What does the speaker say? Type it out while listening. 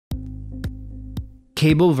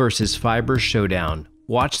Cable versus fiber showdown.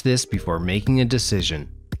 Watch this before making a decision.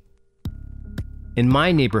 In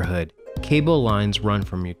my neighborhood, cable lines run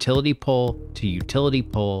from utility pole to utility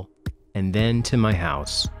pole and then to my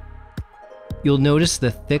house. You'll notice the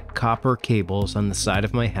thick copper cables on the side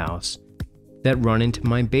of my house that run into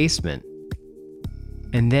my basement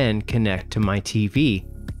and then connect to my TV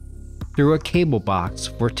through a cable box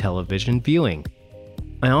for television viewing.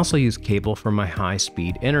 I also use cable for my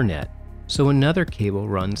high-speed internet, so another cable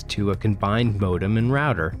runs to a combined modem and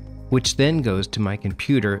router, which then goes to my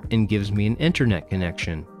computer and gives me an internet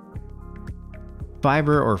connection.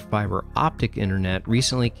 Fiber or fiber-optic internet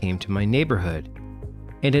recently came to my neighborhood,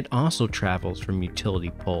 and it also travels from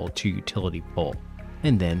utility pole to utility pole,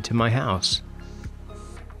 and then to my house.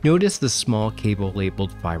 Notice the small cable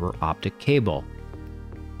labeled fiber-optic cable.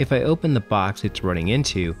 If I open the box it's running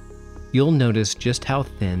into, you'll notice just how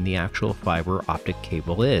thin the actual fiber-optic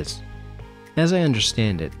cable is. As I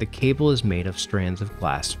understand it, the cable is made of strands of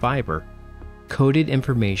glass fiber. Coded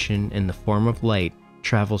information in the form of light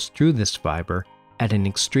travels through this fiber at an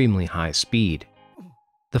extremely high speed.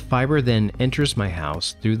 The fiber then enters my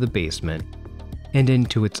house through the basement and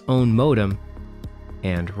into its own modem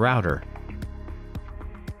and router.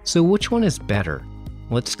 So which one is better?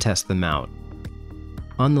 Let's test them out.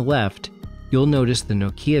 On the left, you'll notice the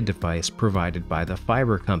Nokia device provided by the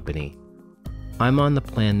fiber company. I'm on the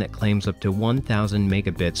plan that claims up to 1000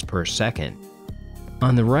 megabits per second.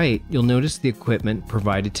 On the right, you'll notice the equipment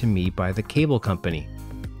provided to me by the cable company.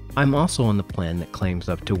 I'm also on the plan that claims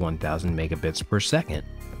up to 1000 megabits per second.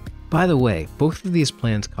 By the way, both of these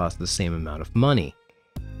plans cost the same amount of money.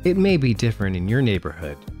 It may be different in your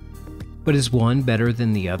neighborhood, but is one better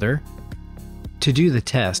than the other? To do the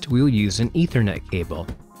test, we'll use an Ethernet cable.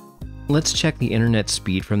 Let's check the internet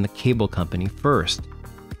speed from the cable company first.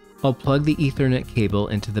 I'll plug the Ethernet cable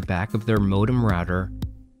into the back of their modem router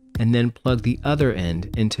and then plug the other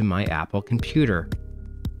end into my Apple computer.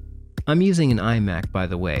 I'm using an iMac, by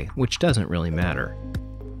the way, which doesn't really matter.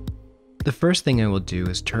 The first thing I will do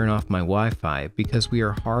is turn off my Wi-Fi because we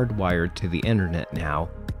are hardwired to the internet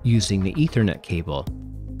now using the Ethernet cable.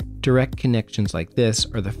 Direct connections like this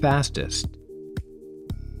are the fastest.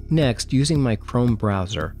 Next, using my Chrome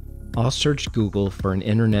browser, I'll search Google for an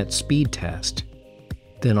internet speed test.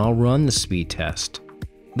 Then I'll run the speed test.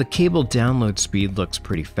 The cable download speed looks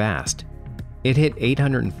pretty fast. It hit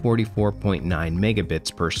 844.9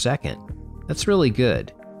 megabits per second. That's really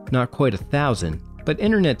good. Not quite 1000, but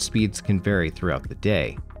internet speeds can vary throughout the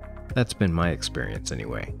day. That's been my experience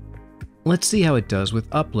anyway. Let's see how it does with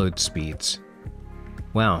upload speeds.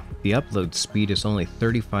 Wow, the upload speed is only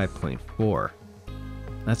 35.4.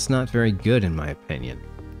 That's not very good in my opinion.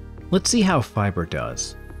 Let's see how fiber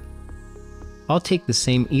does. I'll take the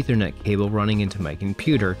same Ethernet cable running into my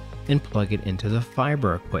computer and plug it into the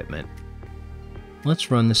fiber equipment. Let's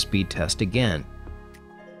run the speed test again.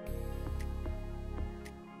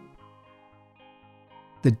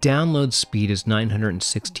 The download speed is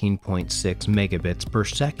 916.6 megabits per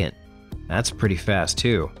second. That's pretty fast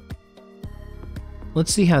too.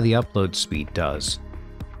 Let's see how the upload speed does.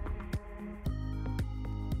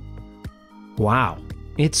 Wow,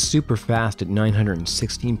 it's super fast at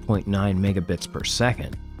 916.9 megabits per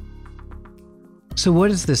second. So what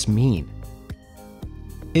does this mean?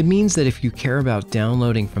 It means that if you care about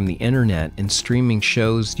downloading from the internet and streaming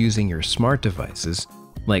shows using your smart devices,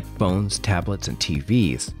 like phones, tablets, and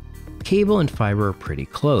TVs, cable and fiber are pretty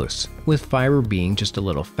close, with fiber being just a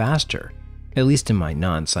little faster, at least in my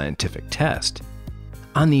non-scientific test.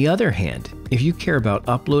 On the other hand, if you care about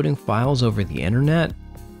uploading files over the internet,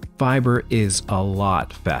 fiber is a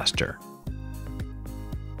lot faster.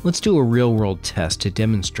 Let's do a real-world test to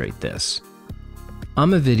demonstrate this.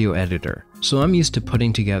 I'm a video editor, so I'm used to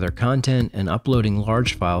putting together content and uploading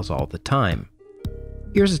large files all the time.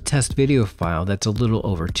 Here's a test video file that's a little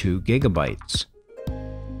over 2 gigabytes.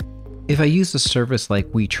 If I use a service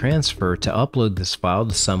like WeTransfer to upload this file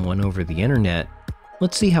to someone over the internet,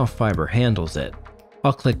 let's see how fiber handles it.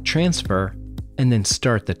 I'll click transfer and then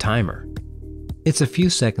start the timer. It's a few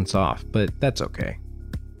seconds off, but that's okay.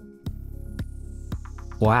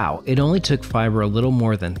 Wow, it only took fiber a little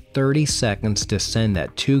more than 30 seconds to send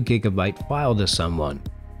that 2 gigabyte file to someone.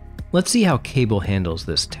 Let's see how cable handles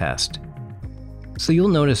this test. So you'll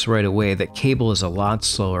notice right away that cable is a lot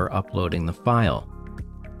slower uploading the file.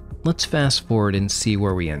 Let's fast forward and see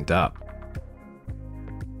where we end up.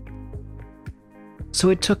 So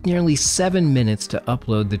it took nearly 7 minutes to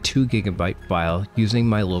upload the 2 gigabyte file using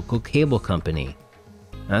my local cable company.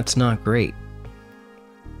 That's not great.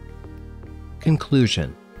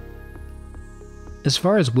 Conclusion. As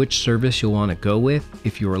far as which service you'll want to go with,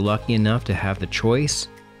 if you are lucky enough to have the choice,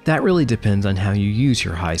 that really depends on how you use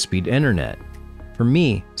your high-speed internet. For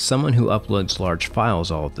me, someone who uploads large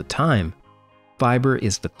files all of the time, fiber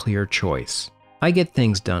is the clear choice. I get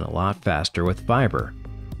things done a lot faster with fiber.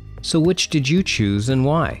 So which did you choose and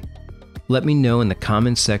why? Let me know in the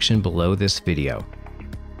comments section below this video.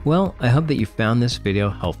 Well, I hope that you found this video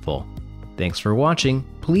helpful. Thanks for watching.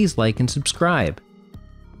 Please like and subscribe.